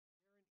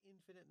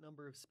infinite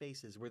number of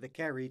spaces where the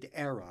carried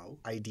arrow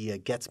idea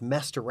gets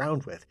messed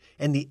around with,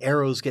 and the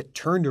arrows get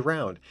turned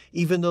around,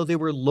 even though they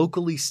were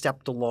locally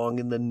stepped along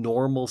in the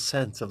normal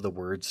sense of the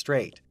word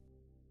straight.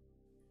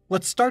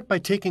 Let's start by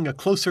taking a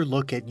closer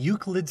look at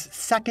Euclid's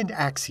second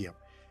axiom.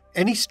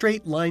 Any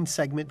straight line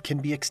segment can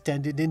be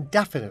extended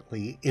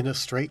indefinitely in a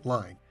straight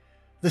line.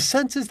 The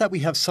sense is that we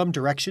have some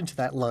direction to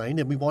that line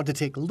and we want to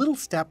take little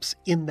steps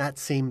in that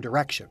same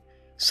direction.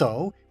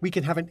 So we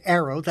can have an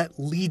arrow that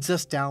leads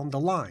us down the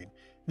line.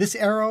 This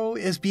arrow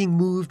is being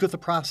moved with a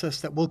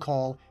process that we'll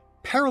call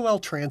parallel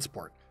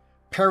transport.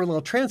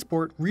 Parallel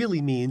transport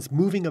really means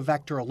moving a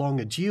vector along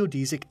a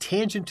geodesic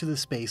tangent to the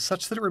space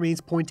such that it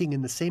remains pointing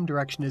in the same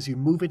direction as you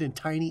move it in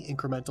tiny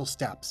incremental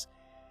steps.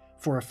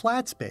 For a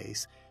flat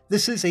space,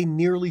 this is a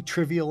nearly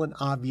trivial and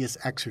obvious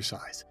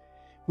exercise.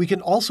 We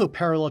can also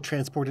parallel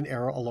transport an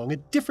arrow along a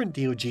different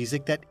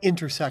geodesic that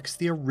intersects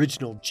the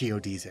original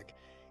geodesic.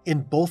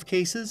 In both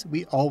cases,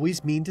 we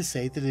always mean to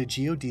say that a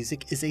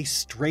geodesic is a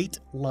straight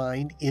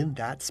line in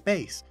that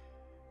space.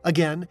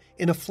 Again,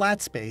 in a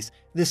flat space,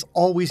 this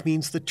always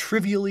means the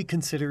trivially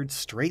considered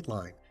straight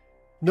line.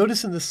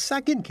 Notice in the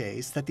second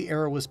case that the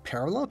arrow was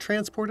parallel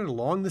transported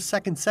along the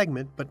second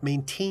segment but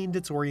maintained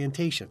its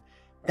orientation.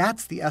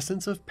 That's the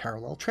essence of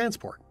parallel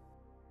transport.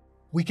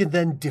 We can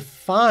then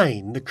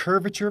define the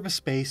curvature of a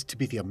space to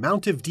be the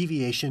amount of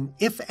deviation,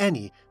 if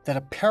any, that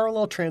a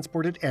parallel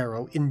transported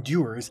arrow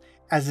endures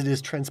as it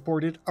is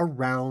transported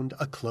around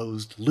a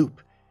closed loop.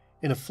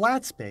 In a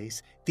flat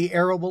space, the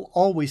arrow will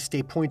always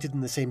stay pointed in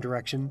the same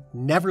direction,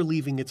 never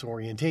leaving its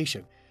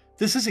orientation.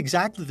 This is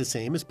exactly the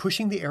same as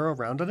pushing the arrow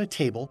around on a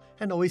table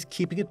and always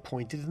keeping it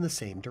pointed in the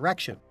same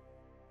direction.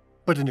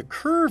 But in a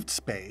curved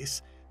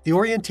space, the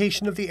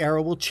orientation of the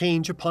arrow will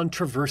change upon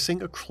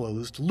traversing a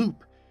closed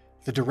loop.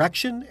 The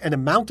direction and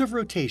amount of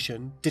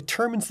rotation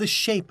determines the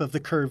shape of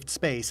the curved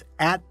space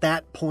at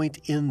that point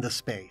in the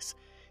space.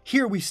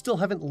 Here we still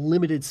haven't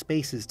limited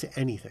spaces to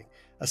anything.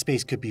 A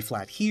space could be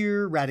flat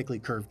here, radically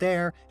curved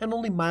there, and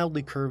only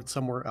mildly curved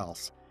somewhere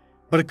else.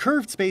 But a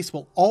curved space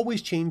will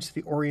always change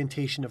the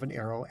orientation of an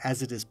arrow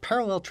as it is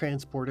parallel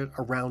transported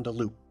around a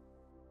loop.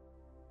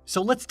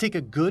 So let's take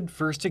a good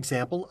first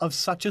example of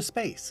such a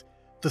space.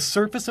 The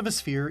surface of a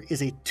sphere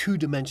is a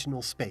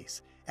two-dimensional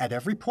space. At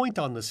every point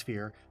on the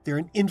sphere, there are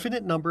an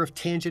infinite number of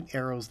tangent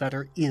arrows that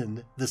are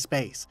in the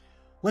space.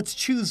 Let's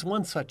choose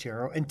one such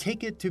arrow and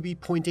take it to be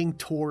pointing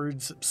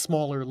towards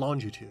smaller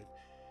longitude.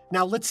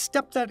 Now let's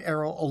step that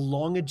arrow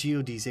along a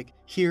geodesic,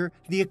 here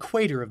the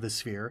equator of the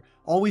sphere,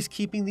 always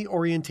keeping the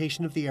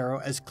orientation of the arrow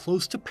as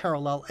close to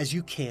parallel as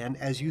you can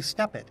as you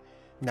step it.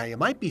 Now you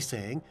might be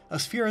saying, a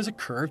sphere has a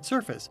curved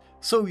surface,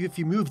 so if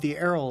you move the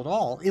arrow at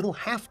all, it'll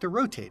have to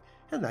rotate.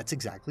 And that's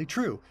exactly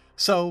true.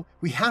 So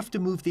we have to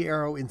move the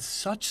arrow in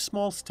such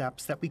small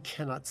steps that we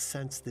cannot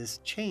sense this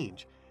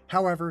change.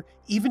 However,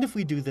 even if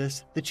we do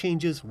this, the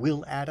changes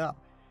will add up.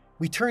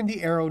 We turn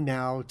the arrow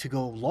now to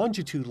go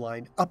longitude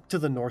line up to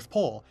the North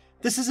Pole.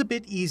 This is a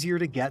bit easier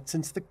to get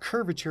since the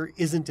curvature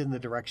isn't in the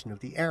direction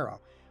of the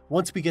arrow.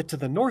 Once we get to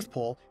the North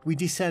Pole, we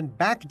descend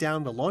back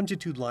down the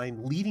longitude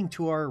line leading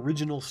to our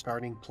original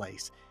starting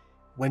place.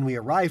 When we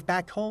arrive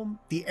back home,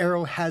 the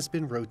arrow has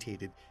been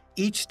rotated.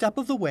 Each step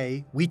of the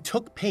way, we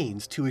took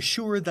pains to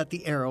assure that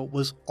the arrow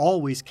was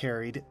always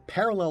carried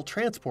parallel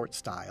transport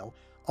style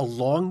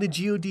along the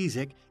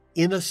geodesic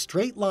in a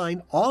straight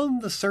line on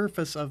the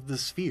surface of the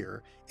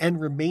sphere and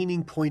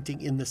remaining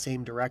pointing in the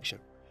same direction.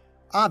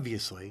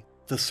 Obviously,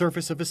 the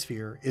surface of a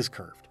sphere is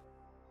curved.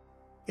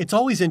 It's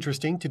always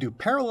interesting to do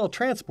parallel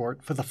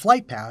transport for the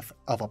flight path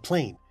of a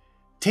plane.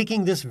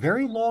 Taking this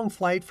very long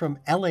flight from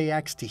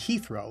LAX to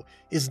Heathrow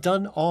is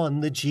done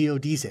on the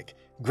geodesic,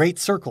 Great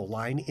Circle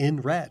line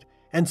in red,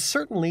 and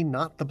certainly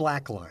not the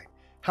black line.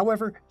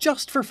 However,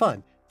 just for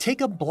fun, take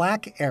a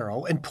black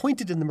arrow and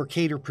point it in the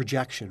Mercator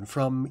projection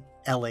from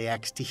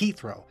LAX to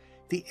Heathrow.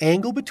 The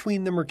angle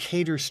between the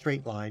Mercator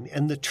straight line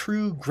and the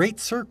true Great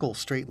Circle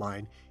straight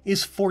line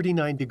is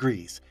 49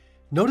 degrees.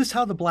 Notice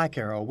how the black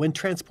arrow, when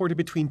transported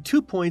between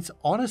 2 points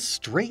on a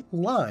straight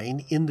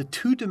line in the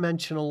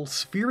two-dimensional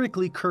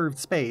spherically curved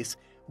space,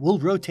 will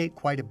rotate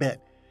quite a bit.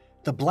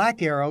 The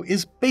black arrow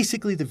is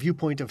basically the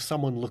viewpoint of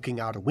someone looking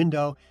out a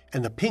window,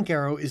 and the pink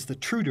arrow is the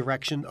true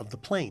direction of the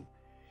plane.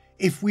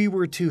 If we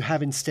were to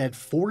have instead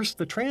forced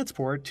the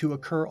transport to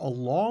occur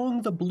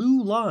along the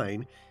blue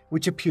line,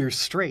 which appears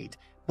straight,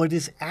 but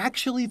is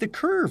actually the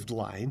curved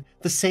line,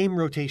 the same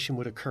rotation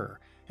would occur.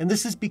 And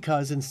this is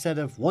because instead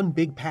of one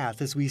big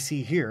path as we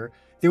see here,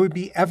 there would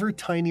be ever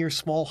tinier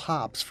small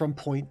hops from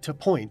point to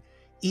point.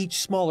 Each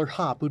smaller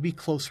hop would be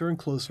closer and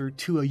closer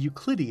to a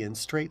Euclidean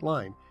straight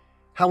line.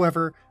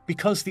 However,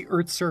 because the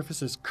Earth's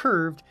surface is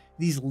curved,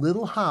 these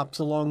little hops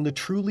along the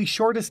truly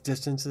shortest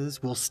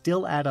distances will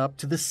still add up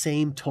to the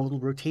same total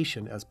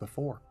rotation as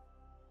before.